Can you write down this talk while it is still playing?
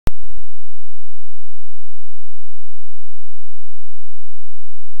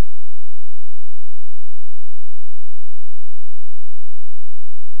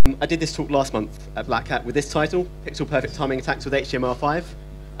I did this talk last month at Black Hat with this title, Pixel Perfect Timing Attacks with HTML5.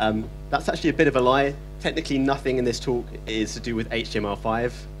 That's actually a bit of a lie. Technically, nothing in this talk is to do with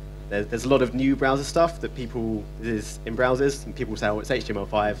HTML5. There's a lot of new browser stuff that people is in browsers, and people say, oh, it's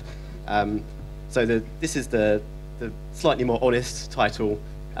HTML5. So this is the slightly more honest title,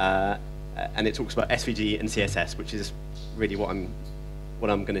 and it talks about SVG and CSS, which is really what I'm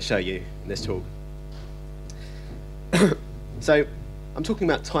going to show you in this talk. So I'm talking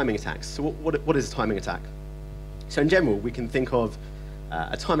about timing attacks. So what is a timing attack? So in general, we can think of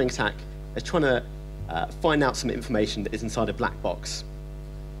a timing attack as trying to find out some information that is inside a black box.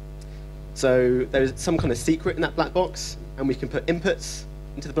 So there's some kind of secret in that black box, and we can put inputs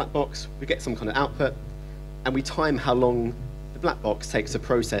into the black box, we get some kind of output, and we time how long the black box takes to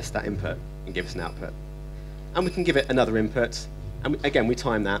process that input and give us an output. And we can give it another input, and again, we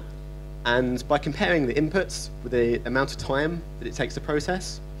time that. And by comparing the inputs with the amount of time that it takes to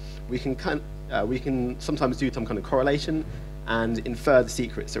process, we can sometimes do some kind of correlation and infer the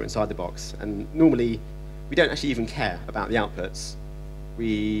secrets that are inside the box. And normally, we don't actually even care about the outputs.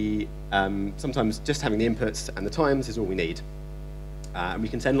 We sometimes just having the inputs and the times is all we need. And we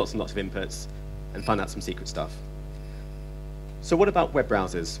can send lots and lots of inputs and find out some secret stuff. So what about web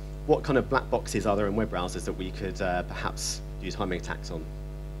browsers? What kind of black boxes are there in web browsers that we could perhaps do timing attacks on?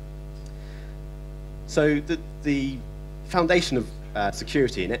 So the foundation of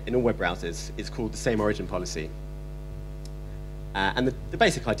security in all web browsers is called the same origin policy. And the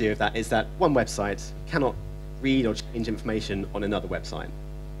basic idea of that is that one website cannot read or change information on another website.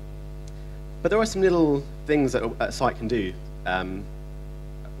 But there are some little things that a site can do,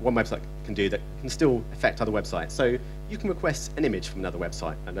 one website can do that can still affect other websites. So you can request an image from another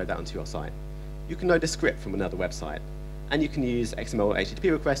website and load that onto your site. You can load a script from another website. And you can use XML or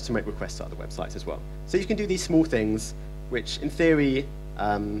HTTP requests to make requests to other websites as well. So you can do these small things, which in theory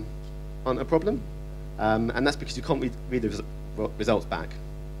aren't a problem. And that's because you can't read the results back.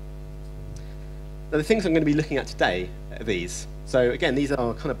 Now, the things I'm going to be looking at today are these. So again, these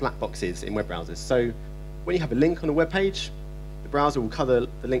are kind of black boxes in web browsers. So when you have a link on a web page, the browser will color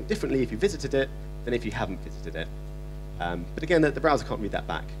the link differently if you visited it than if you haven't visited it. But again, the browser can't read that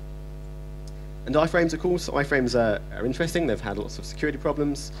back. And iframes, of course, iframes are interesting. They've had lots of security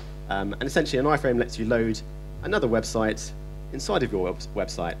problems. And essentially, an iframe lets you load another website inside of your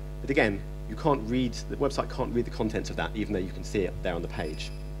website. But again, the website can't read the contents of that, even though you can see it there on the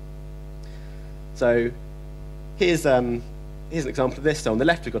page. So here's an example of this. So on the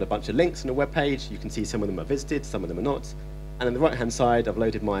left, we've got a bunch of links on a web page. You can see some of them are visited, some of them are not. And on the right-hand side, I've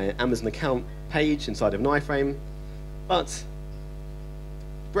loaded my Amazon account page inside of an iframe. But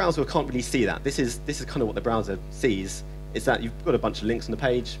the browser can't really see that. This is kind of what the browser sees, is that you've got a bunch of links on the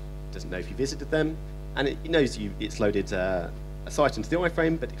page, it doesn't know if you visited them, and it knows it's loaded a site into the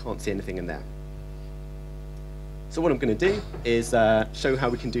iframe, but it can't see anything in there. So what I'm going to do is show how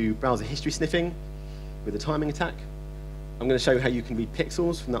we can do browser history sniffing with a timing attack. I'm going to show how you can read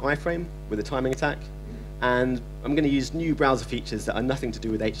pixels from that iframe with a timing attack, and I'm going to use new browser features that are nothing to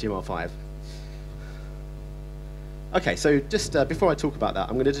do with HTML5. Okay, so just before I talk about that,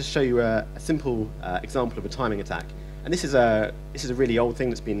 I'm going to just show you a simple example of a timing attack. And this is a really old thing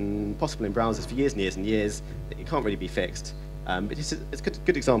that's been possible in browsers for years and years and years. It can't really be fixed. But it's a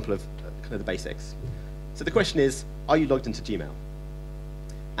good example of kind of the basics. So the question is, are you logged into Gmail?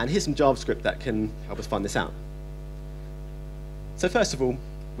 And here's some JavaScript that can help us find this out. So first of all,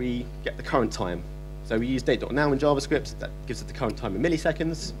 we get the current time. So we use date.now in JavaScript. That gives us the current time in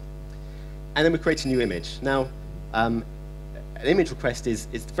milliseconds. And then we create a new image. Now, an image request is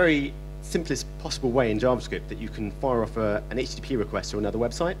the very simplest possible way in JavaScript that you can fire off an HTTP request to another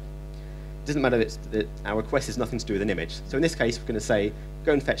website. It doesn't matter that our request has nothing to do with an image. So in this case, we're going to say,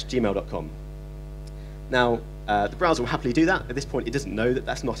 go and fetch gmail.com. Now, the browser will happily do that. At this point, it doesn't know that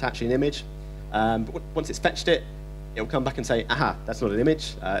that's not actually an image. But once it's fetched it, it will come back and say, aha, that's not an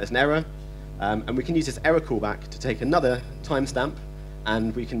image, it's an error. And we can use this error callback to take another timestamp,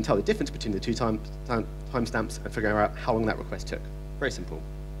 and we can tell the difference between the two timestamps and figure out how long that request took. Very simple.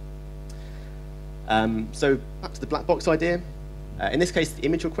 So back to the black box idea. In this case, the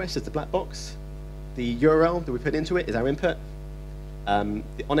image request is the black box. The URL that we put into it is our input.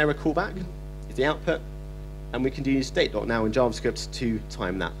 The on-error callback is the output. And we can use date.now in JavaScript to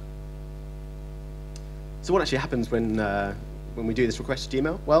time that. So what actually happens when we do this request to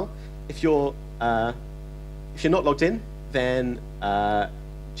Gmail? Well, if you're not logged in, then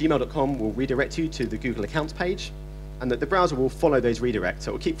gmail.com will redirect you to the Google Accounts page, and the browser will follow those redirects.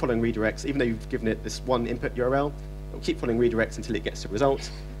 So it will keep following redirects, even though you've given it this one input URL. It will keep following redirects until it gets to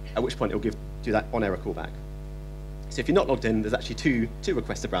result, at which point it will do that on-error callback. So if you're not logged in, there's actually two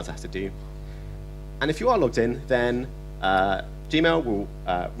requests the browser has to do. And if you are logged in, then Gmail will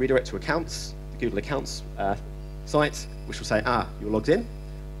redirect to accounts, the Google Accounts site, which will say, you're logged in,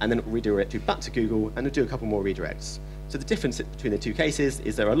 and then it will redirect you back to Google, and it'll do a couple more redirects. So the difference between the two cases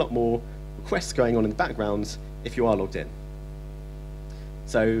is there are a lot more requests going on in the background if you are logged in.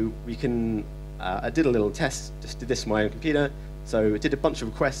 So we can, I did a little test, just did this on my own computer. So it did a bunch of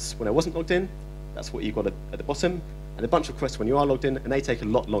requests when I wasn't logged in. That's what you've got at the bottom. And a bunch of requests when you are logged in, and they take a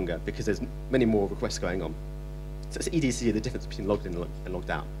lot longer because there's many more requests going on. So it's easy to see the difference between logged in and logged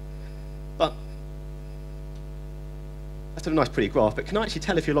out. But that's a nice pretty graph, but can I actually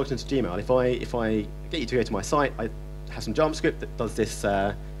tell if you're logged into Gmail? If I get you to go to my site, I have some JavaScript that does this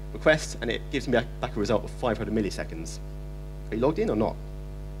request, and it gives me back a result of 500 milliseconds. Are you logged in or not?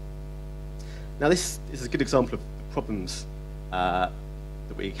 Now this is a good example of problems that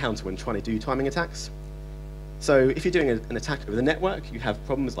we encounter when trying to do timing attacks. So if you're doing an attack over the network, you have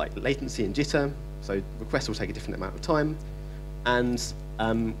problems like latency and jitter, so requests will take a different amount of time. And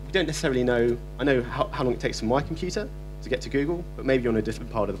we don't necessarily know, I know how long it takes from my computer to get to Google, but maybe you're in a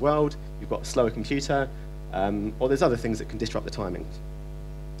different part of the world, you've got a slower computer, or there's other things that can disrupt the timing.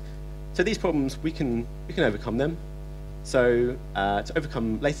 So these problems, we can overcome them. So to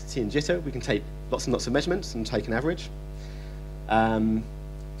overcome latency and jitter, we can take lots and lots of measurements and take an average.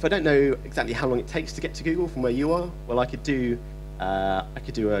 If I don't know exactly how long it takes to get to Google from where you are, well, I could do a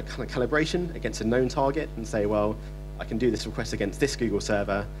kind of calibration against a known target and say, well, I can do this request against this Google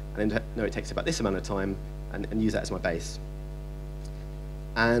server, and then know it takes about this amount of time, and use that as my base.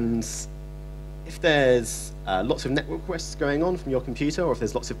 And if there's lots of network requests going on from your computer, or if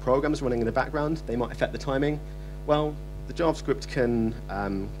there's lots of programs running in the background, they might affect the timing. Well, the JavaScript can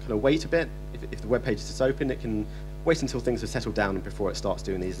kind of wait a bit. If the web page is open, it can wait until things have settled down before it starts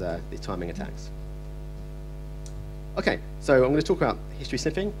doing these timing attacks. Okay, so I'm going to talk about history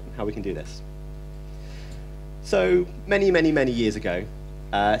sniffing and how we can do this. So many years ago,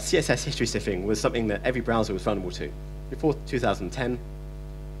 CSS history sniffing was something that every browser was vulnerable to, before 2010.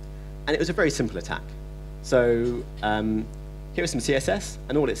 And it was a very simple attack. So here is some CSS,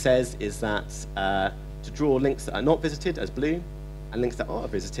 and all it says is that to draw links that are not visited as blue, and links that are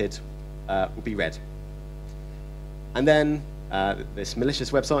visited will be red. And then this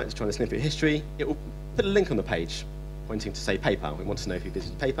malicious website is trying to sniff your history. It will put a link on the page pointing to, say, PayPal. We want to know who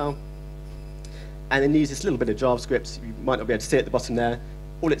visited PayPal. And then use this little bit of JavaScript. You might not be able to see it at the bottom there.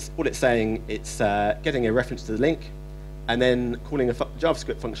 All it's saying, it's getting a reference to the link, and then calling a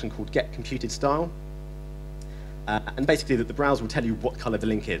JavaScript function called getComputedStyle. And basically, the browser will tell you what color the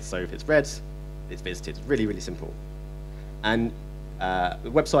link is. So if it's red, it's visited. Really simple. And the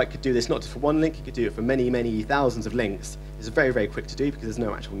website could do this not just for one link, it could do it for many thousands of links. It's very quick to do because there's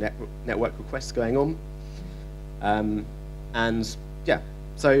no actual network requests going on. And yeah,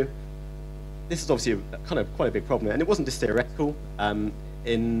 so this is obviously quite a big problem, and it wasn't just theoretical.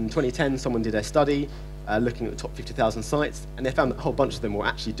 In 2010, someone did a study looking at the top 50,000 sites, and they found that a whole bunch of them were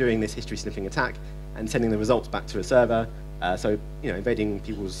actually doing this history sniffing attack and sending the results back to a server, so invading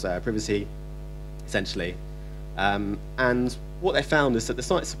people's privacy, essentially. And what they found is that the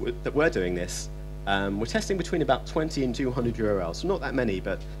sites that were doing this were testing between about 20 and 200 URLs. So not that many,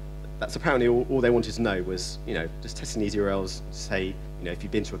 but that's apparently all they wanted to know was, just testing these URLs to say, if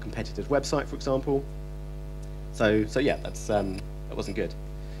you've been to a competitor's website, for example. So yeah, that wasn't good.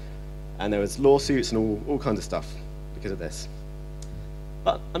 And there was lawsuits and all kinds of stuff because of this.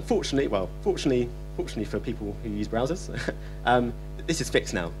 But unfortunately, well, fortunately for people who use browsers, this is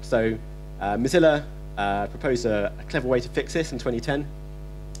fixed now. So Mozilla proposed a clever way to fix this in 2010.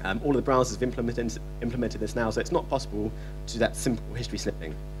 All of the browsers have implemented this now, so it's not possible to do that simple history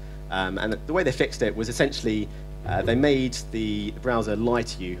sniffing. And the way they fixed it was essentially they made the browser lie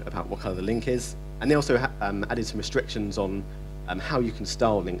to you about what color the link is, and they also added some restrictions on how you can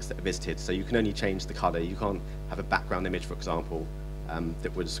style links that are visited. So you can only change the color. You can't have a background image, for example,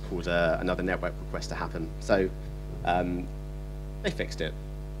 that would cause another network request to happen. So they fixed it.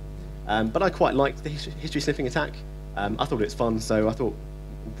 But I quite liked the history sniffing attack. I thought it was fun, so I thought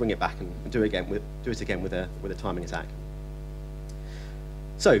we'll bring it back and do it again with a timing attack.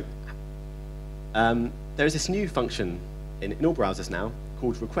 So there is this new function in all browsers now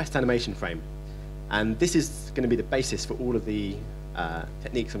called request animation frame, and this is going to be the basis for all of the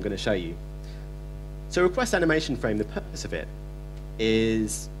techniques I'm going to show you. So request animation frame, the purpose of it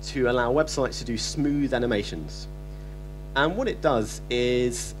is to allow websites to do smooth animations. And what it does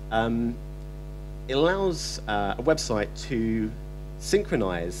is it allows a website to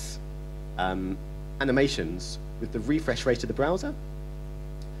synchronize animations with the refresh rate of the browser.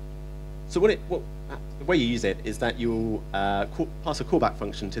 So the way you use it is that you'll pass a callback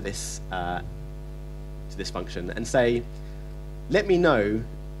function to this function and say, let me know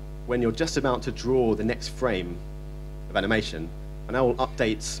when you're just about to draw the next frame of animation, and I will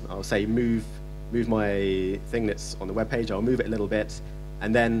update. I'll say move my thing that's on the web page. I'll move it a little bit,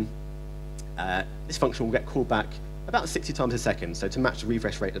 and then this function will get called back about 60 times a second, so to match the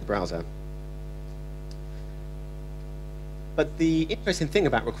refresh rate of the browser. But the interesting thing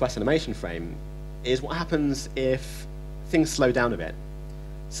about request animation frame is what happens if things slow down a bit.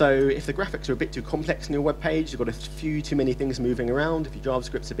 So if the graphics are a bit too complex in your web page, you've got a few too many things moving around, if your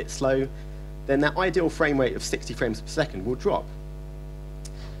JavaScript's a bit slow, then that ideal frame rate of 60 frames per second will drop.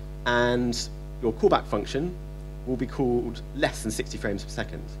 And your callback function will be called less than 60 frames per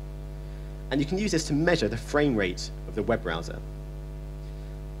second. And you can use this to measure the frame rate of the web browser.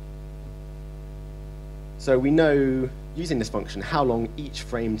 So we know, using this function, how long each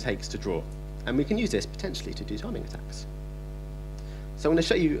frame takes to draw. And we can use this potentially to do timing attacks. So I'm going to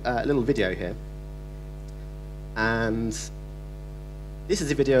show you a little video here. And this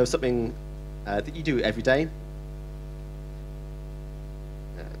is a video of something that you do every day.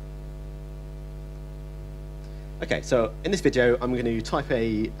 OK, so in this video, I'm going to type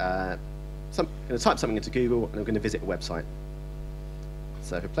something into Google, and I'm going to visit a website.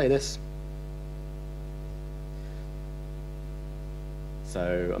 So if I play this,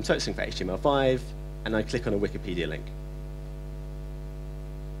 so I'm searching for HTML5, and I click on a Wikipedia link.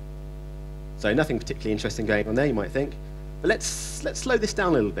 So nothing particularly interesting going on there, you might think. But let's slow this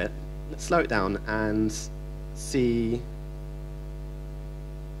down a little bit. Let's slow it down and see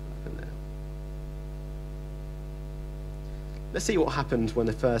what happened there. Let's see what happened when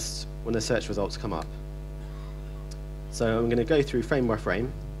the search results come up. So I'm going to go through frame by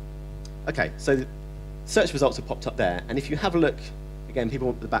frame. OK, so the search results have popped up there. And if you have a look, again, people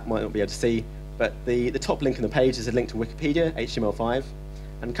at the back might not be able to see, but the top link on the page is a link to Wikipedia, HTML5.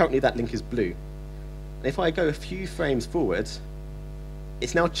 And currently that link is blue. And if I go a few frames forward,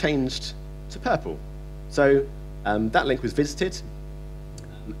 it's now changed to purple. So that link was visited.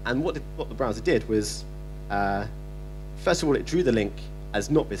 And what the browser did was, first of all, it drew the link as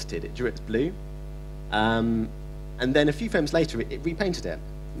not visited. It drew it as blue. And then a few frames later, it repainted it.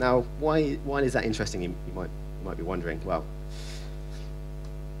 Now, why is that interesting? You might be wondering. Well,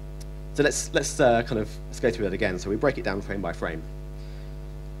 so let's go through that again. So we break it down frame by frame.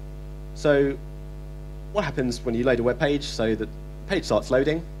 So what happens when you load a web page? So the page starts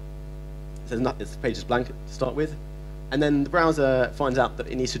loading. So the page is blank to start with. And then the browser finds out that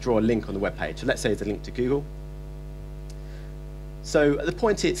it needs to draw a link on the web page. So let's say it's a link to Google. So at the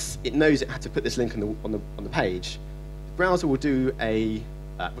point it knows it had to put this link on the page, the browser will do a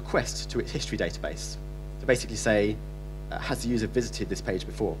request to its history database to basically say, has the user visited this page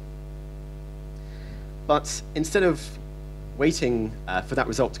before? But instead of waiting for that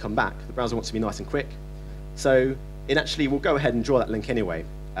result to come back, the browser wants to be nice and quick. So it actually will go ahead and draw that link anyway,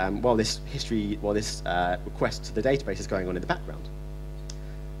 while this request to the database is going on in the background.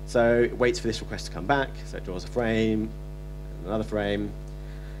 So it waits for this request to come back, so it draws a frame, another frame,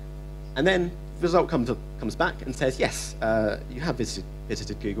 and then the result comes back and says, yes, you have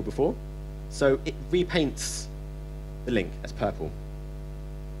visited Google before. So it repaints the link as purple.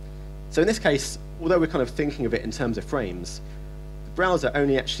 So in this case, although we're kind of thinking of it in terms of frames, the browser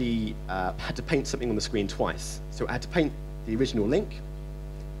only actually had to paint something on the screen twice. So it had to paint the original link,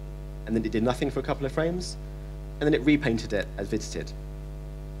 and then it did nothing for a couple of frames, and then it repainted it as visited.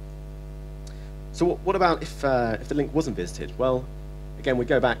 So what about if the link wasn't visited? Well, again, we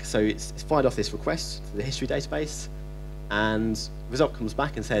go back. So it's fired off this request to the history database, and the result comes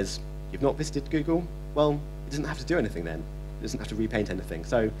back and says, you've not visited Google? Well, it doesn't have to do anything then. It doesn't have to repaint anything.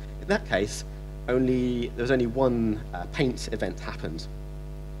 So in that case, there was only one paint event happened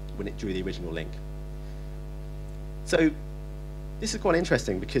when it drew the original link. So this is quite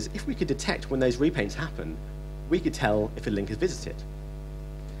interesting, because if we could detect when those repaints happen, we could tell if a link is visited.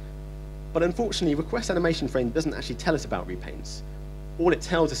 But unfortunately, request animation frame doesn't actually tell us about repaints. All it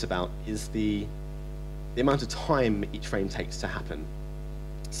tells us about is the amount of time each frame takes to happen.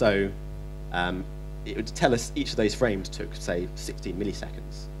 So it would tell us each of those frames took, say, 16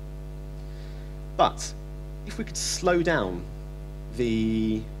 milliseconds. But if we could slow down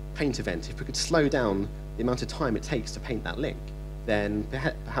the paint event, if we could slow down the amount of time it takes to paint that link, then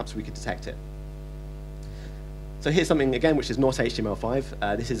perhaps we could detect it. So here's something, again, which is not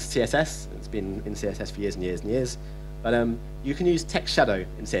HTML5. This is CSS. It's been in CSS for years and years and years. But you can use text shadow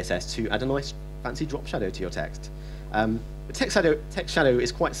in CSS to add a nice fancy drop shadow to your text. But text shadow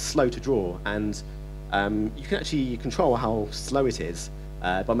is quite slow to draw, and you can actually control how slow it is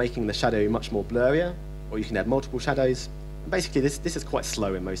by making the shadow much more blurrier, or you can add multiple shadows. And basically, this is quite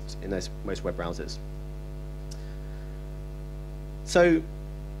slow in most web browsers. So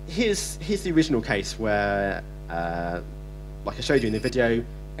here's the original case where, like I showed you in the video,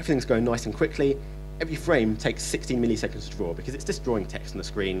 everything's going nice and quickly. Every frame takes 16 milliseconds to draw because it's just drawing text on the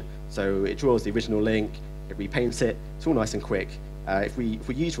screen. So it draws the original link, it repaints it. It's all nice and quick. If we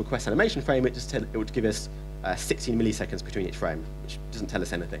use request animation frame, it would give us 16 milliseconds between each frame, which doesn't tell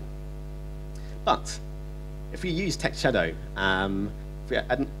us anything. But if we use text shadow, if we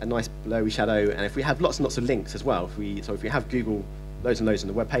add a nice blurry shadow, and if we have lots and lots of links as well, if we have Google loads and loads on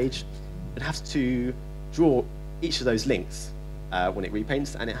the web page, it has to draw each of those links when it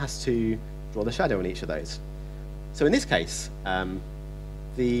repaints, and it has to draw the shadow on each of those. So in this case,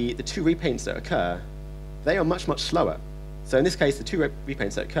 the two repaints that occur, they are much, much slower. So in this case, the two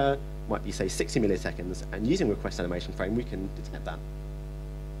repaints that occur might be, say, 60 milliseconds, and using request animation frame, we can detect that.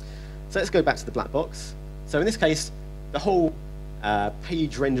 So let's go back to the black box. So in this case, the whole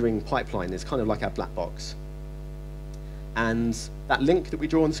page rendering pipeline is kind of like our black box. And that link that we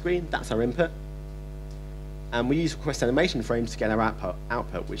draw on the screen, that's our input. And we use request animation frames to get our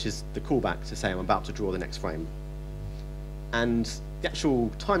output, which is the callback to say I'm about to draw the next frame. And the actual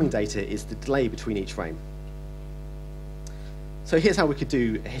timing data is the delay between each frame. So here's how we could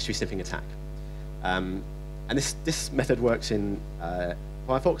do a history sniffing attack. And this method works in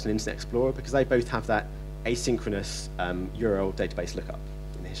Firefox and Internet Explorer because they both have that asynchronous URL database lookup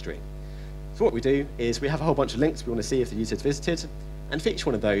in the history. So what we do is we have a whole bunch of links we want to see if the user's visited, and for each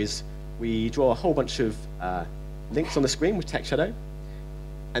one of those, we draw a whole bunch of links on the screen with text shadow,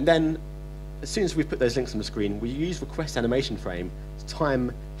 and then as soon as we've put those links on the screen, we use request animation frame to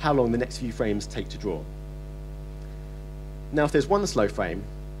time how long the next few frames take to draw. Now, if there's one slow frame,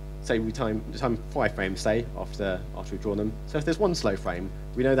 say we time 5 frames, say, after we've drawn them. So if there's one slow frame,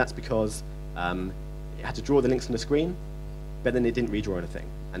 we know that's because it had to draw the links on the screen, but then it didn't redraw anything,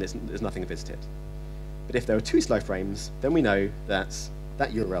 and there's nothing visited. But if there are 2 slow frames, then we know that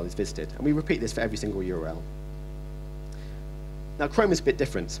that URL is visited, and we repeat this for every single URL. Now, Chrome is a bit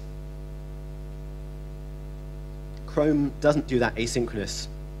different. Chrome doesn't do that asynchronous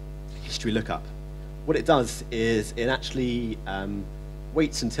history lookup. What it does is it actually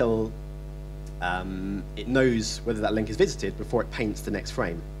waits until it knows whether that link is visited before it paints the next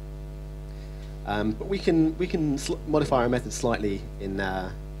frame. But we can modify our method slightly in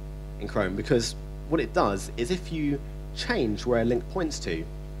Chrome, because what it does is if you change where a link points to,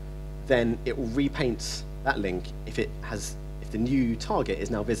 then it will repaint that link if the new target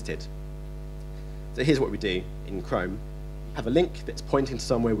is now visited. So here's what we do in Chrome. We have a link that's pointing to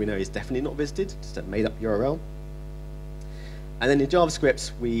somewhere we know is definitely not visited, just a made-up URL. And then in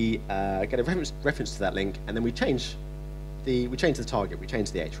JavaScript, we get a reference to that link, and then we change the target, we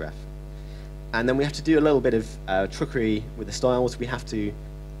change the href. And then we have to do a little bit of trickery with the styles. We have to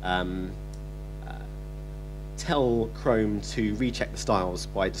tell Chrome to recheck the styles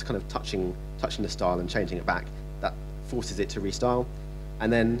by just kind of touching the style and changing it back. That forces it to restyle.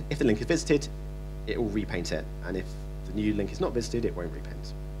 And then if the link is visited, it will repaint it. And if the new link is not visited, it won't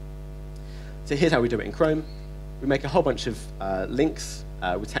repaint. So here's how we do it in Chrome. We make a whole bunch of links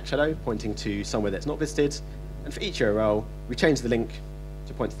with text shadow pointing to somewhere that's not visited. And for each URL, we change the link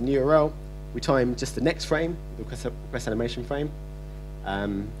to point to the new URL. We time just the next frame, the request animation frame.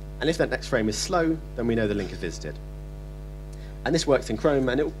 And if that next frame is slow, then we know the link is visited. And this works in Chrome,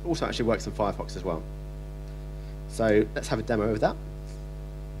 and it also actually works in Firefox as well. So let's have a demo of that.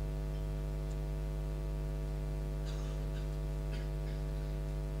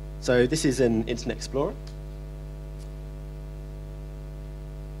 So this is an Internet Explorer.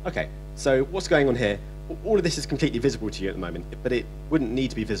 OK, so what's going on here? All of this is completely visible to you at the moment, but it wouldn't need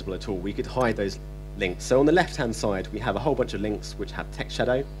to be visible at all. We could hide those links. So on the left-hand side, we have a whole bunch of links which have text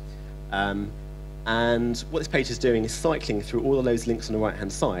shadow. And what this page is doing is cycling through all of those links on the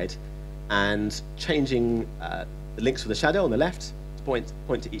right-hand side and changing the links with the shadow on the left to point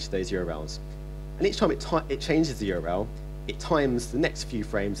to each of those URLs. And each time it changes the URL, it times the next few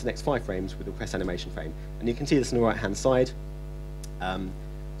frames, the next 5 frames, with the request animation frame. And you can see this on the right-hand side.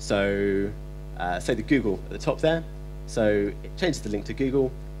 Say the Google at the top there. So it changes the link to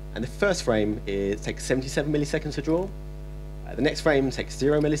Google, and the first frame takes 77 milliseconds to draw. The next frame takes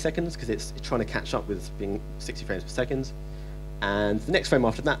 0 milliseconds because it's trying to catch up with being 60 frames per second. And the next frame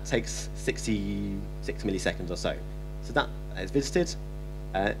after that takes 66 milliseconds or so. So that is visited.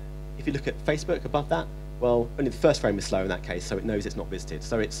 If you look at Facebook above that, well, only the first frame is slow in that case, so it knows it's not visited.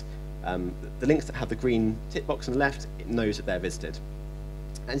 So it's the links that have the green tick box on the left, it knows that they're visited.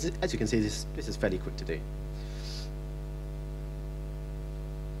 And as you can see, this is fairly quick to do.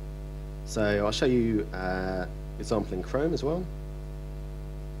 So I'll show you an example in Chrome as well.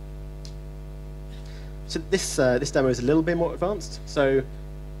 So this demo is a little bit more advanced. So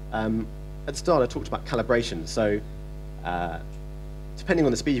at the start I talked about calibration. So depending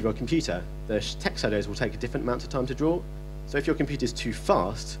on the speed of your computer, the text shadows will take a different amount of time to draw. So if your computer is too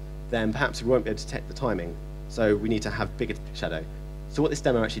fast, then perhaps we won't be able to detect the timing. So we need to have bigger text shadow. So what this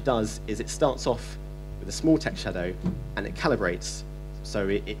demo actually does is it starts off with a small text shadow and it calibrates. So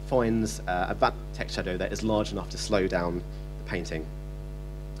it finds a text shadow that is large enough to slow down the painting.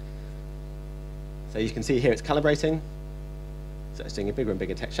 So you can see here it's calibrating. So it's doing a bigger and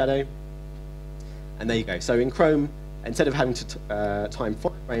bigger text shadow. And there you go. So in Chrome, instead of having to time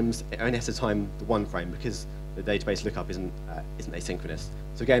 5 frames, it only has to time the 1 frame because the database lookup isn't asynchronous.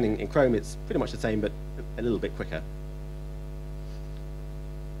 So again, in Chrome, it's pretty much the same, but a little bit quicker.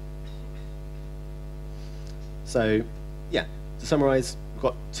 So yeah, to summarize, we've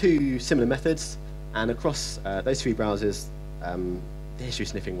got 2 similar methods, and across those 3 browsers, the history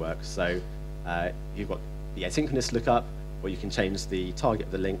sniffing works. So you've got the asynchronous lookup, or you can change the target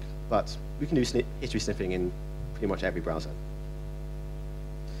of the link, but we can do history sniffing in pretty much every browser.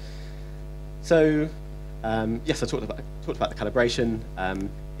 So yes, I talked about the calibration.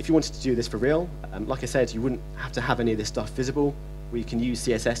 If you wanted to do this for real, like I said, you wouldn't have to have any of this stuff visible. We can use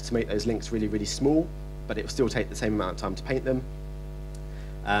CSS to make those links really, really small, but it will still take the same amount of time to paint them.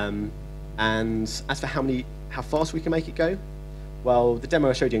 And as for how fast we can make it go, well, the demo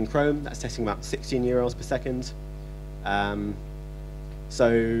I showed you in Chrome, that's testing about 16 URLs per second. I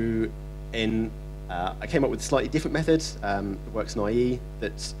came up with a slightly different method that works in IE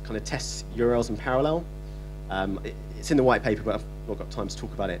that kind of tests URLs in parallel. It's in the white paper, but I've not got time to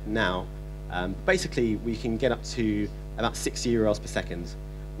talk about it now. Basically, we can get up to about 60 URLs per second,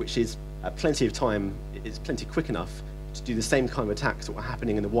 which is plenty of time. It's plenty quick enough to do the same kind of attacks that were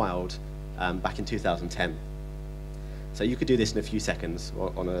happening in the wild back in 2010. So you could do this in a few seconds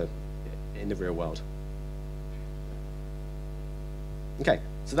in the real world. Okay,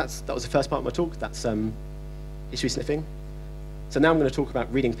 so that was the first part of my talk. That's history sniffing. So now I'm going to talk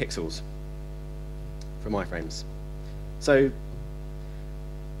about reading pixels from iframes. So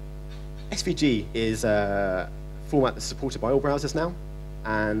SVG is a format that's supported by all browsers now,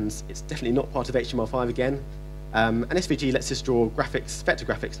 and it's definitely not part of HTML5 again. And SVG lets us draw graphics, vector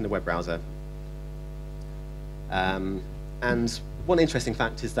graphics in the web browser. And one interesting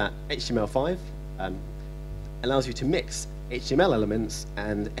fact is that HTML5 allows you to mix HTML elements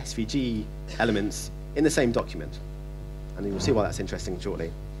and SVG elements in the same document. And you'll see why that's interesting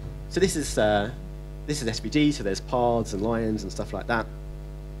shortly. So this is SVG, so there's paths and lines and stuff like that.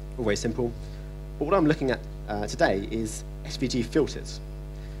 All very simple. But what I'm looking at today is SVG filters.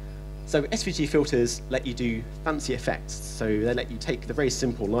 So SVG filters let you do fancy effects. So they let you take the very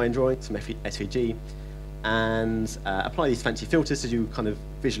simple line drawings from SVG and apply these fancy filters to do kind of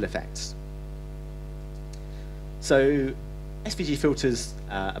visual effects. So SVG filters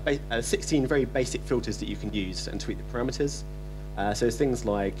are 16 very basic filters that you can use and tweak the parameters. So it's things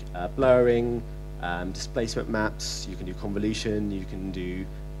like blurring, displacement maps, you can do convolution, you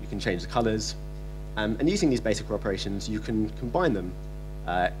can change the colors. And using these basic operations, you can combine them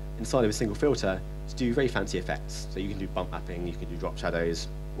inside of a single filter to do very fancy effects. So you can do bump mapping, you can do drop shadows,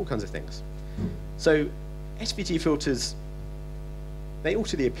 all kinds of things. So SVG filters, they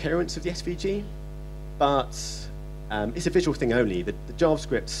alter the appearance of the SVG, but it's a visual thing only. The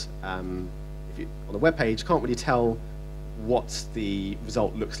JavaScript, on the web page, can't really tell what the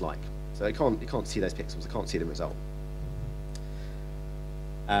result looks like. So it can't see those pixels, it can't see the result.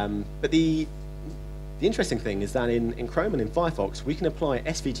 But the interesting thing is that in Chrome and in Firefox, we can apply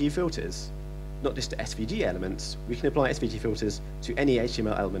SVG filters, not just to SVG elements, we can apply SVG filters to any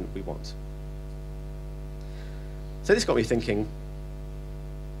HTML element we want. So this got me thinking,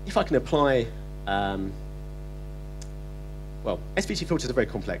 if I can apply, well, SVG filters are very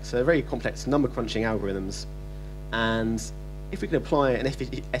complex. So they're very complex number crunching algorithms. And if we can apply an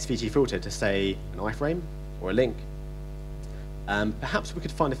SVG filter to, say, an iframe or a link, perhaps we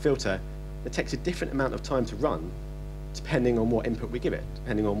could find a filter that takes a different amount of time to run depending on what input we give it,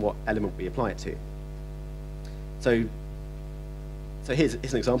 depending on what element we apply it to. So here's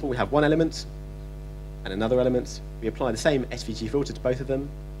an example. We have one element and another element. We apply the same SVG filter to both of them.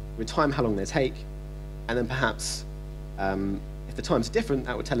 We time how long they take, and then perhaps if the times are different,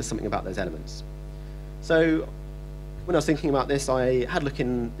 that would tell us something about those elements. So when I was thinking about this, I had a look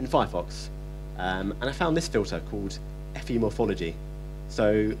in Firefox, and I found this filter called FE morphology.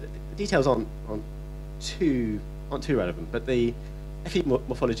 So the details aren't too relevant, but the FE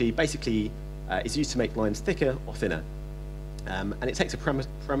morphology basically is used to make lines thicker or thinner. And it takes a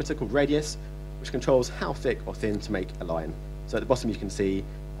parameter called radius, which controls how thick or thin to make a line. So at the bottom you can see,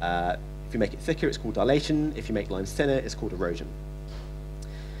 if you make it thicker, it's called dilation. If you make lines thinner, it's called erosion.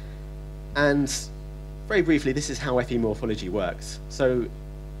 And very briefly, this is how FE morphology works. So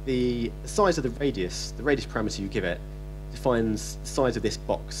the size of the radius parameter you give it, defines the size of this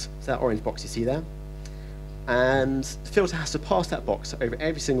box. So that orange box you see there. And the filter has to pass that box over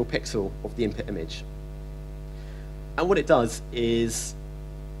every single pixel of the input image. And what it does is,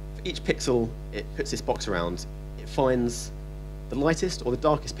 for each pixel it puts this box around, it finds the lightest or the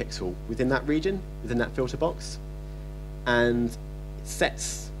darkest pixel within that region, within that filter box, and it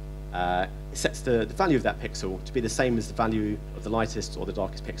sets the value of that pixel to be the same as the value of the lightest or the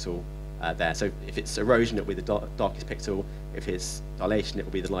darkest pixel there. So if it's erosion, it will be the darkest pixel. If it's dilation, it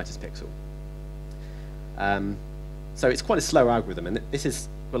will be the lightest pixel. So it's quite a slow algorithm, and this is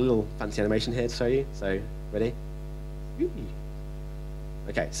got a little fancy animation here to show you. So ready?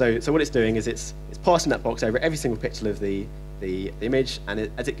 Okay, so what it's doing is it's passing that box over every single pixel of the image,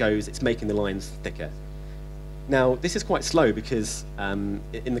 and as it goes, it's making the lines thicker. Now, this is quite slow because in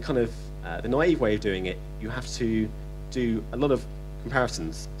the kind of the naive way of doing it, you have to do a lot of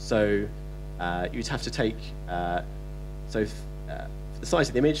comparisons. So you'd have to take, for the size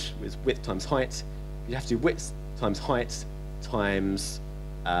of the image was width times height, you'd have to do width times height times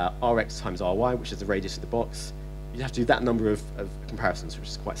Rx times Ry, which is the radius of the box. You'd have to do that number of comparisons, which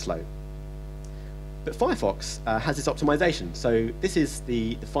is quite slow. But Firefox has this optimization. So this is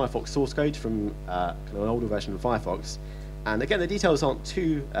the Firefox source code from kind of an older version of Firefox. And again, the details aren't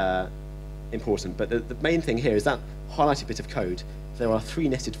too important, but the main thing here is that highlighted bit of code. There are 3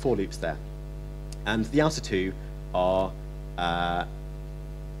 nested for loops there. And the outer 2 are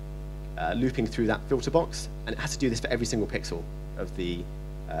looping through that filter box, and it has to do this for every single pixel of the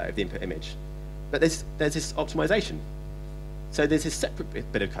input image. But there's this optimization. So there's this separate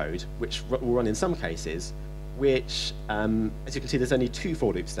bit of code, which will run in some cases, which, as you can see, there's only 2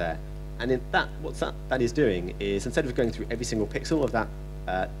 for loops there. And in what that is doing is, instead of going through every single pixel of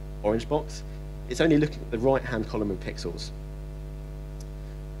that orange box, it's only looking at the right-hand column of pixels.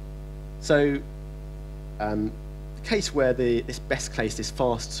 So the case where this best case, this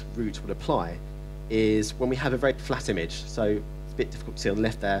fast route would apply is when we have a very flat image. So it's a bit difficult to see on the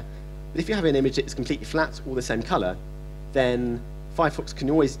left there. But if you have an image that's completely flat, all the same color, then Firefox can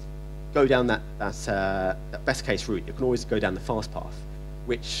always go down that best case route. It can always go down the fast path,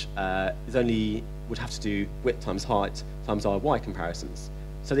 which would have to do width times height times Ry comparisons.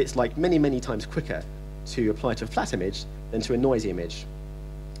 So it's like many, many times quicker to apply to a flat image than to a noisy image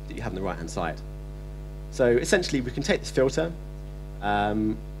that you have on the right-hand side. So essentially, we can take this filter.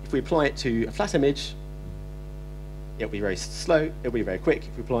 If we apply it to a flat image, it'll be very slow. It'll be very quick.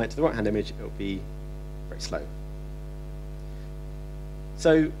 If we apply it to the right-hand image, it'll be very slow.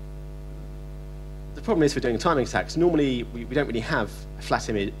 So the problem is for doing timing attacks, normally we don't really have a flat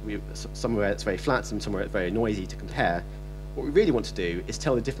image, somewhere that's very flat and somewhere that's very noisy to compare. What we really want to do is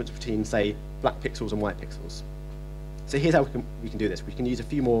tell the difference between, say, black pixels and white pixels. So here's how we can do this. We can use a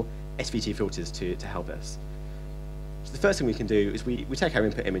few more SVG filters to help us. So the first thing we can do is we take our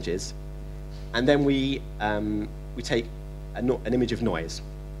input images, and then we take an image of noise.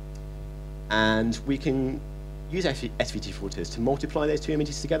 And we can use SVG filters to multiply those 2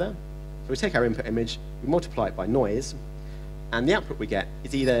 images together. So we take our input image, we multiply it by noise, and the output we get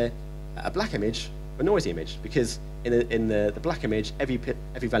is either a black image or a noisy image, because in the black image, every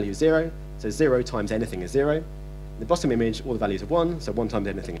value is 0, so 0 times anything is 0. In the bottom image, all the values are 1, so 1 times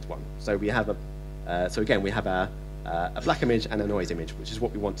anything is 1. So we have so again, we have a black image and a noise image, which is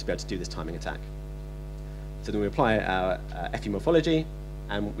what we want to be able to do this timing attack. So then we apply our FE morphology,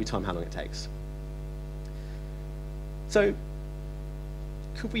 and we time how long it takes. So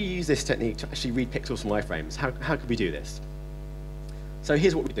could we use this technique to actually read pixels from iframes? How could we do this? So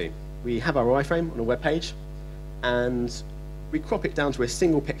here's what we do. We have our iframe on a web page, and we crop it down to a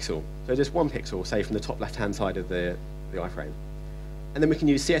single pixel. So just 1 pixel, say, from the top left-hand side of the iframe. And then we can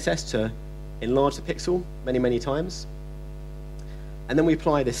use CSS to enlarge the pixel many, many times. And then we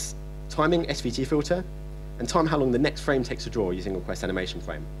apply this timing SVG filter and time how long the next frame takes to draw using a request animation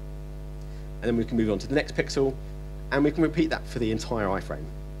frame. And then we can move on to the next pixel, and we can repeat that for the entire iframe,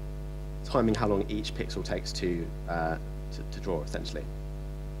 timing how long each pixel takes to draw, essentially.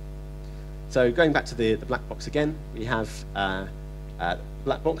 So going back to the black box again, we have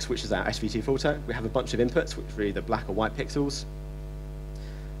black box, which is our SVG filter. We have a bunch of inputs, which are either black or white pixels.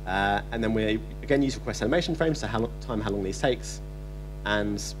 And then we, again, use request animation frames to time how long these takes.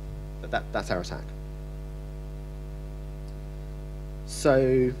 And that's our attack.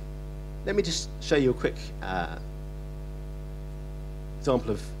 So let me just show you a quick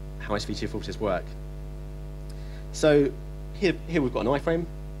example of how SVG filters work. So here we've got an iframe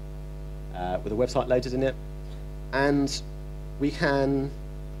with a website loaded in it, and we can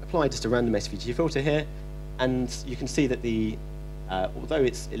apply just a random SVG filter here, and you can see that although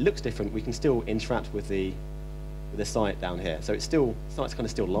it looks different, we can still interact with the site down here. So the site's kind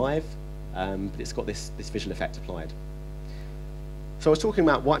of still live, but it's got this visual effect applied. So I was talking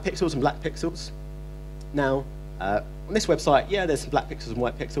about white pixels and black pixels. Now, on this website, yeah, there's some black pixels and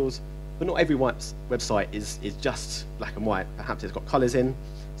white pixels, but not every website is just black and white. Perhaps it's got colors in.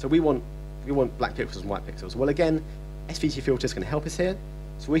 So we want black pixels and white pixels. Well, again, SVG filters can help us here.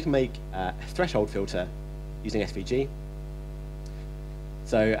 So we can make a threshold filter using SVG.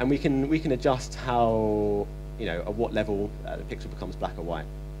 So, and we can adjust how, at what level the pixel becomes black or white.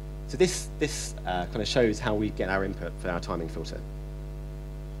 So this kind of shows how we get our input for our timing filter.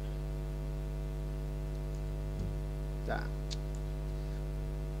 There.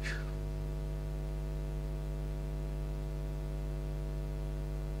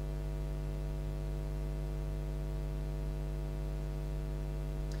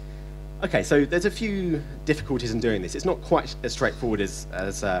 Okay, so there's a few difficulties in doing this. It's not quite as straightforward as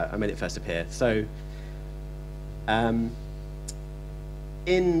I made it first appear. So,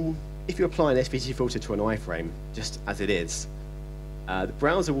 if you apply an SVG filter to an iframe, just as it is, the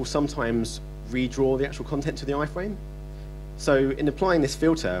browser will sometimes redraw the actual content to the iframe. So, in applying this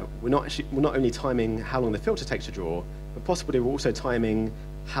filter, we're not only timing how long the filter takes to draw, but possibly we're also timing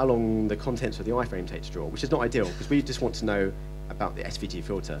how long the contents of the iframe takes to draw, which is not ideal because we just want to know about the SVG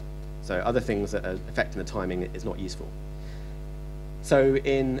filter. So other things that are affecting the timing is not useful. So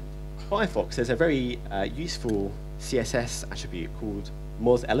in Firefox, there's a very useful CSS attribute called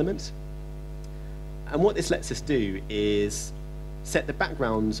mos_element. And what this lets us do is set the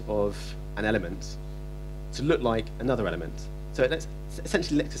background of an element to look like another element. So it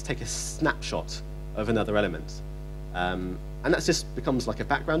essentially lets us take a snapshot of another element. And that just becomes like a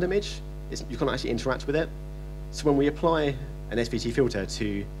background image. You can't actually interact with it. So when we apply an SVG filter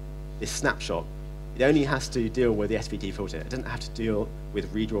to this snapshot, it only has to deal with the SVG filter. It doesn't have to deal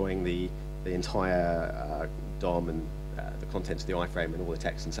with redrawing the entire DOM and the contents of the iframe and all the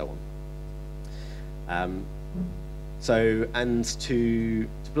text and so on. And to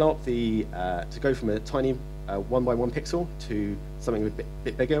blow up to go from a tiny 1x1 pixel to something a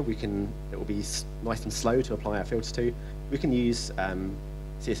bit bigger, it will be nice and slow to apply our filter to. We can use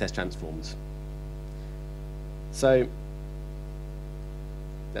CSS transforms. So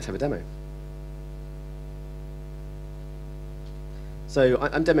let's have a demo. So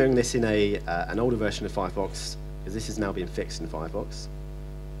I'm demoing this in an older version of Firefox, because this is now being fixed in Firefox.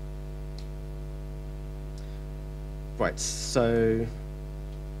 Right, so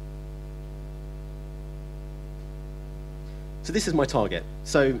this is my target.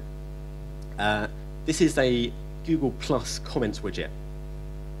 So this is a Google Plus comments widget.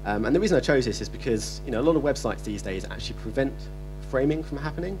 And the reason I chose this is because a lot of websites these days actually prevent framing from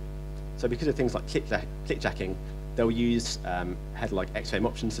happening. So because of things like clickjacking, they'll use header like XFrame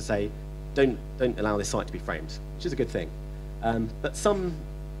options to say, don't allow this site to be framed, which is a good thing. But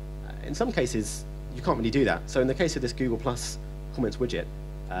in some cases, you can't really do that. So in the case of this Google Plus comments widget,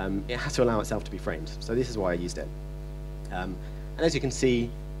 it has to allow itself to be framed. So this is why I used it. And as you can see,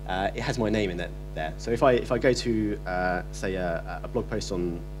 it has my name in there. So if I go to, say, a blog post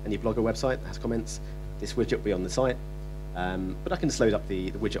on any blogger website that has comments, this widget will be on the site. But I can just load up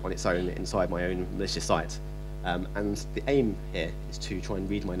the widget on its own inside my own malicious site. And the aim here is to try and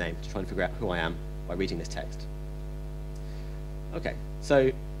read my name, to try and figure out who I am by reading this text. Okay, so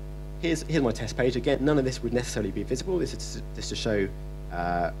here's my test page. Again, none of this would necessarily be visible. This is just to show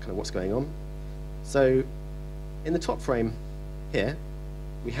kind of what's going on. So in the top frame here,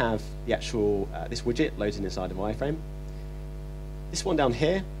 we have the actual this widget loaded inside of my iframe. This one down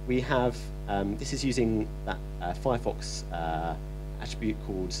here, we have this is using that Firefox attribute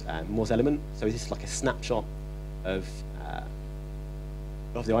called mos_element. So this is like a snapshot of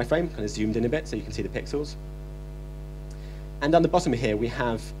the iframe, kind of zoomed in a bit so you can see the pixels. And down the bottom here, we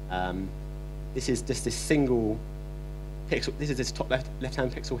have this is just this single pixel. This is this top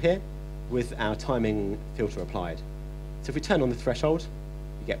left-hand pixel here with our timing filter applied. So if we turn on the threshold,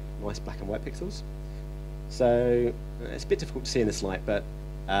 you get nice black and white pixels. So it's a bit difficult to see in this light, but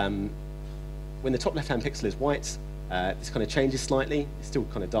when the top left-hand pixel is white, this kind of changes slightly. It's still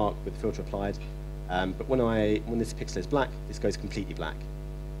kind of dark with the filter applied. But when this pixel is black, this goes completely black.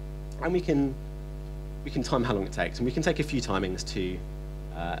 And we can time how long it takes, and we can take a few timings to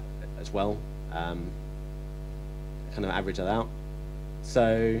as well, kind of average that out.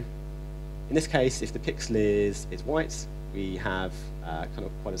 So in this case, if the pixel is white, we have kind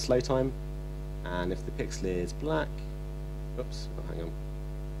of quite a slow time. And if the pixel is black, oops, oh, hang on.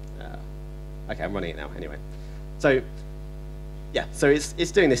 Okay, I'm running it now anyway. So yeah, so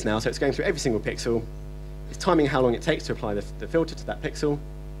it's doing this now. So it's going through every single pixel. It's timing how long it takes to apply the filter to that pixel.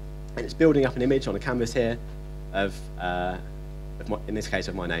 And it's building up an image on a canvas here of in this case,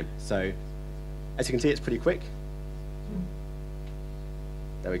 of my name. So as you can see, it's pretty quick.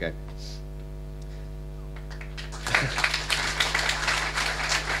 There we go.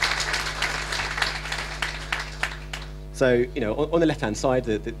 So, on the left-hand side,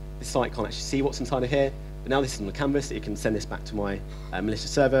 the site can't actually see what's inside of here. But now this is on the canvas, it can send this back to my malicious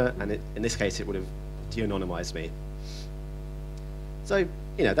server, and in this case, it would have de-anonymized me. So,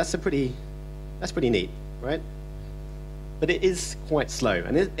 that's pretty neat, right? But it is quite slow,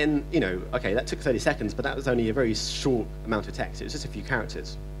 and okay, that took 30 seconds, but that was only a very short amount of text. It was just a few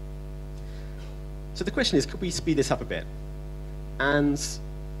characters. So the question is, could we speed this up a bit? And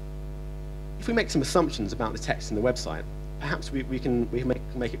if we make some assumptions about the text in the website, perhaps we can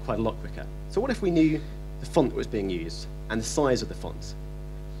make it quite a lot quicker. So what if we knew the font that was being used and the size of the font?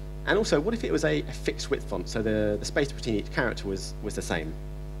 And also, what if it was a fixed width font, so the space between each character was the same?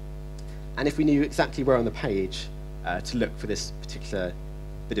 And if we knew exactly where on the page to look for this particular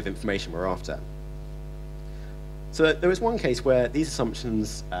bit of information we're after. So there is one case where these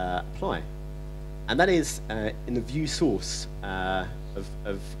assumptions apply, and that is in the view source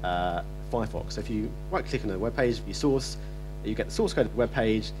of Firefox. So if you right-click on the web page, view source, you get the source code of the web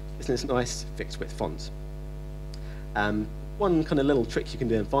page. It's in this nice fixed width font. One kind of little trick you can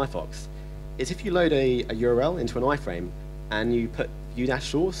do in Firefox is if you load a URL into an iframe and you put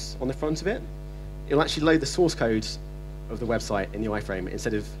view-source on the front of it, it'll actually load the source code of the website in the iframe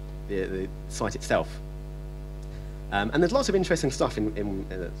instead of the site itself. And there's lots of interesting stuff in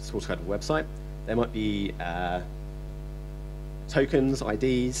the source code of the website. There might be tokens,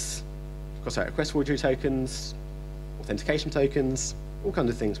 IDs, request forgery tokens, authentication tokens, all kinds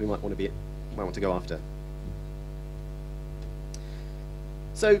of things we might want to go after.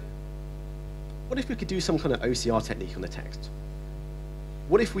 So what if we could do some kind of OCR technique on the text?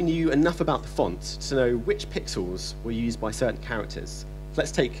 What if we knew enough about the font to know which pixels were used by certain characters? So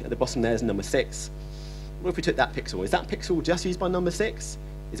let's take at the bottom there's number 6. What if we took that pixel? Is that pixel just used by number 6?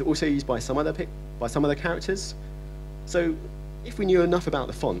 Is it also used by some other characters? So if we knew enough about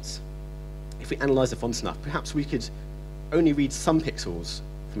the fonts, if we analysed the fonts enough, perhaps we could only read some pixels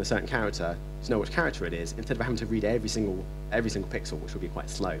from a certain character to know which character it is, instead of having to read every single pixel, which would be quite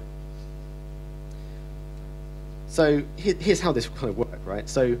slow. So here's how this kind of works, right?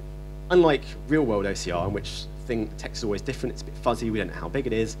 So unlike real-world OCR, in which the text is always different, it's a bit fuzzy, we don't know how big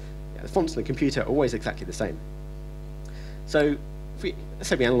it is, the fonts on the computer are always exactly the same. So let's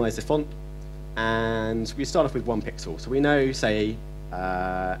say we analyze the font, and we start off with 1 pixel. So we know, say,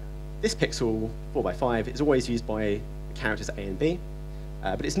 this pixel, 4x5, is always used by the characters A and B,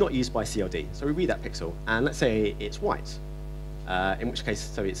 but it's not used by CLD. So we read that pixel, and let's say it's white, in which case,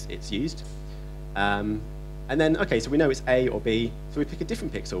 so it's used. And then, okay, so we know it's A or B, so we pick a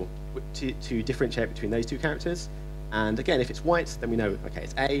different pixel to differentiate between those two characters. And again, if it's white, then we know, okay,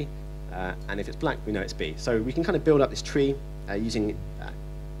 it's A, and if it's black, we know it's B. So we can kind of build up this tree using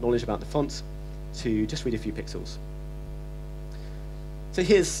knowledge about the fonts to just read a few pixels. So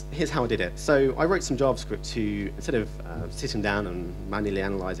here's how I did it. So I wrote some JavaScript to, instead of sitting down and manually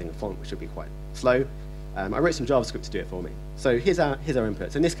analyzing a font, which would be quite slow, I wrote some JavaScript to do it for me. So here's our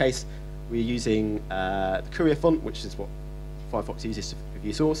input. So in this case, we're using the Courier font, which is what Firefox uses to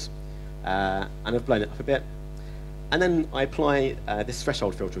view source, and I've blown it up a bit. And then I apply this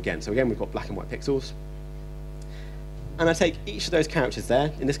threshold filter again. So again, we've got black and white pixels. And I take each of those characters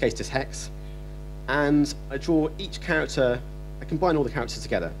there, in this case just hex, and I draw each character, I combine all the characters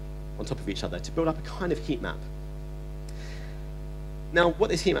together on top of each other to build up a kind of heat map. Now, what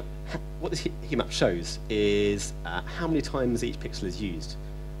this heat map shows is how many times each pixel is used.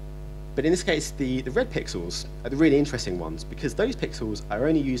 But in this case, the red pixels are the really interesting ones, because those pixels are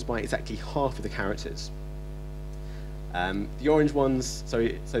only used by exactly half of the characters. The orange ones, so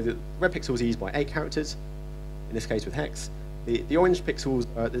the red pixels are used by 8 characters, in this case with hex. The orange pixels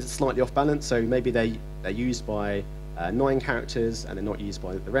are slightly off balance, so maybe they're used by 9 characters and they're not used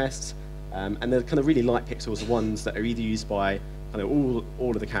by the rest. And the kind of really light pixels are ones that are either used by kind of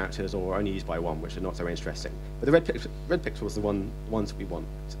all of the characters or only used by 1, which are not so interesting. But the red pixels are the ones that we want.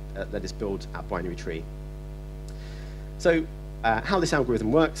 Let us build our binary tree. So how this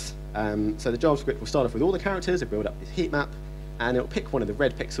algorithm works, so the JavaScript will start off with all the characters, it'll build up this heat map, and it'll pick one of the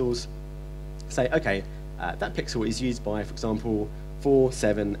red pixels, say, okay, that pixel is used by, for example, 4,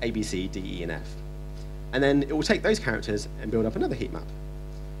 7, A, B, C, D, E, and F. And then it will take those characters and build up another heat map.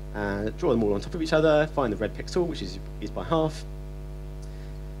 Draw them all on top of each other, find the red pixel, which is used by half.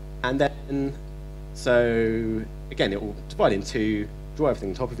 And then, so again, it will divide in two, draw everything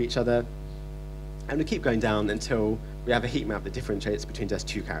on top of each other, and we keep going down until we have a heat map that differentiates between just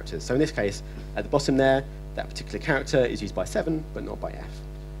two characters. So in this case, at the bottom there, that particular character is used by 7, but not by F.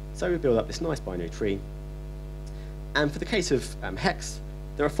 So we build up this nice binary tree. And for the case of hex,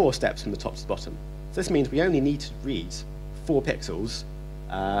 there are 4 steps from the top to the bottom. So this means we only need to read 4 pixels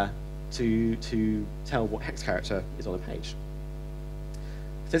to tell what hex character is on a page.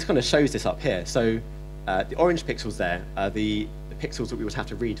 So this kind of shows this up here. So the orange pixels there are the pixels that we would have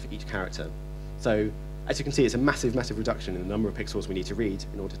to read for each character. So as you can see, it's a massive, massive reduction in the number of pixels we need to read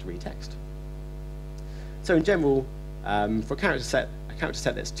in order to read text. So in general, for a character set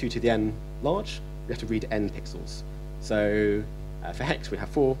that's 2 to the n large, we have to read n pixels. So for hex, we have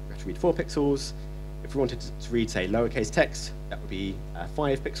 4. We have to read 4 pixels. If we wanted to read, say, lowercase text, that would be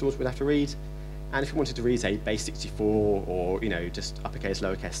 5 pixels we'd have to read. And if we wanted to read, say, base 64 or just uppercase,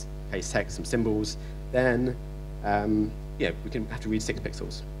 lowercase text, some symbols, then yeah, we can have to read 6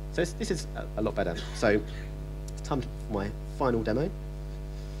 pixels. So this is a lot better. So it's time for my final demo.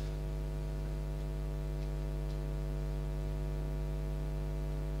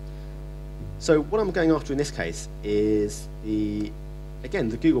 So what I'm going after in this case is again,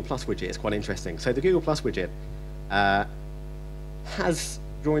 the Google Plus widget is quite interesting. So the Google Plus widget has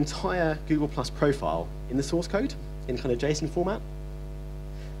your entire Google Plus profile in the source code in kind of JSON format.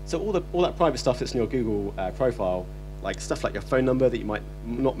 So all that private stuff that's in your Google profile, like stuff like your phone number that you might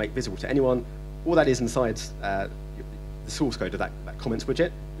not make visible to anyone, all that is inside the source code of that comments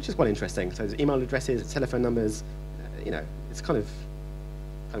widget, which is quite interesting. So there's email addresses, telephone numbers, it's kind of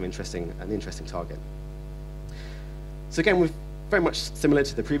interesting, an interesting target. So again, we're very much similar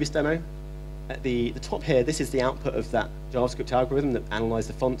to the previous demo. At the top here, this is the output of that JavaScript algorithm that analyzed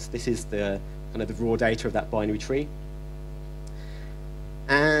the fonts. This is the kind of the raw data of that binary tree.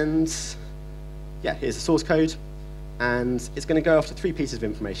 And yeah, here's the source code. And it's going to go after 3 pieces of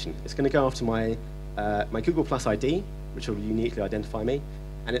information. It's going to go after my Google Plus ID, which will uniquely identify me.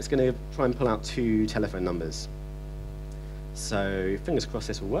 And it's going to try and pull out 2 telephone numbers. So fingers crossed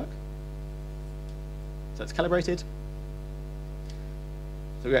this will work. So it's calibrated.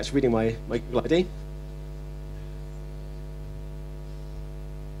 So we're actually reading my Google ID.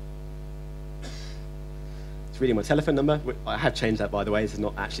 It's reading my telephone number. I have changed that, by the way. This is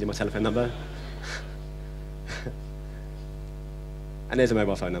not actually my telephone number. And there's a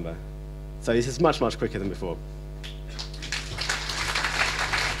mobile phone number. So this is much, much quicker than before.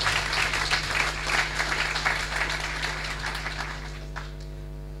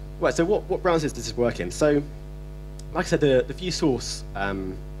 Right, so what browsers does this work in? So, like I said, the view source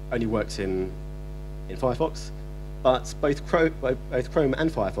only works in Firefox, but both Chrome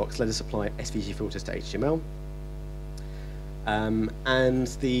and Firefox let us apply SVG filters to HTML. And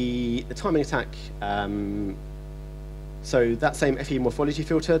the timing attack, so that same FE morphology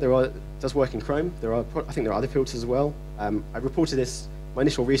filter does work in Chrome. I think there are other filters as well. I reported this. My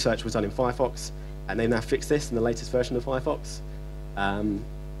initial research was done in Firefox, and they've now fixed this in the latest version of Firefox.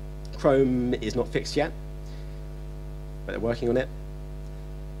 Chrome is not fixed yet, but they're working on it.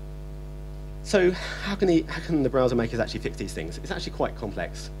 So how can the browser makers actually fix these things? It's actually quite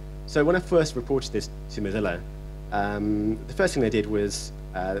complex. So when I first reported this to Mozilla, the first thing they did was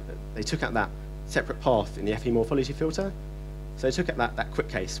they took out that separate path in the FE morphology filter. So they took out that quick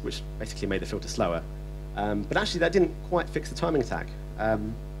case, which basically made the filter slower. But actually that didn't quite fix the timing attack.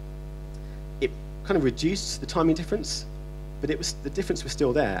 It kind of reduced the timing difference, but the difference was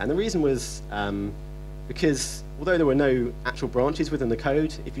still there. And the reason was because although there were no actual branches within the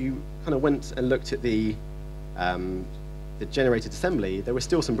code, if you kind of went and looked at the generated assembly, there were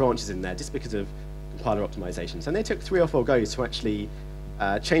still some branches in there just because of compiler optimizations. And they took 3 or 4 goes to actually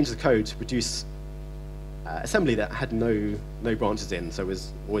change the code to produce assembly that had no branches in, so it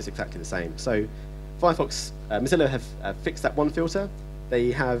was always exactly the same. So Firefox, Mozilla have fixed that one filter.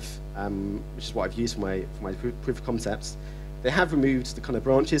 They have, which is what I've used for my proof of concepts, they have removed the kind of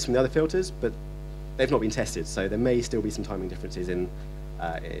branches from the other filters, but they've not been tested, so there may still be some timing differences in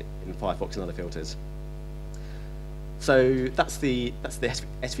Firefox and other filters. So that's the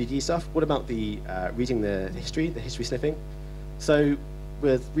SVG stuff. What about the reading the history sniffing? So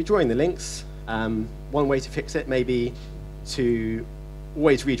with redrawing the links, one way to fix it may be to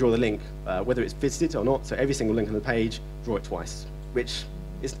always redraw the link, whether it's visited or not. So every single link on the page, draw it twice, which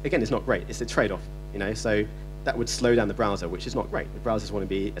is, again, is not great. It's a trade-off, So that would slow down the browser, which is not great. The browsers want to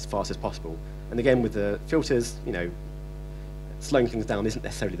be as fast as possible. And again, with the filters, slowing things down isn't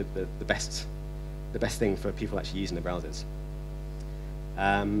necessarily the best the best thing for people actually using the browsers.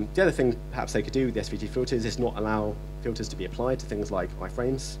 The other thing perhaps they could do with the SVG filters is not allow filters to be applied to things like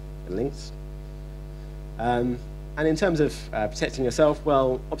iframes and links. And in terms of protecting yourself,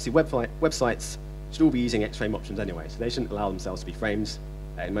 well, obviously websites should all be using X-frame options anyway, so they shouldn't allow themselves to be framed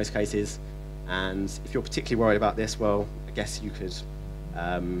in most cases. And if you're particularly worried about this, well, I guess you could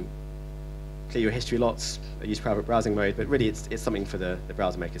clear your history lots, use private browsing mode, but really it's something for the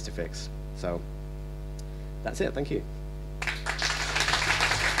browser makers to fix. So that's it, thank you.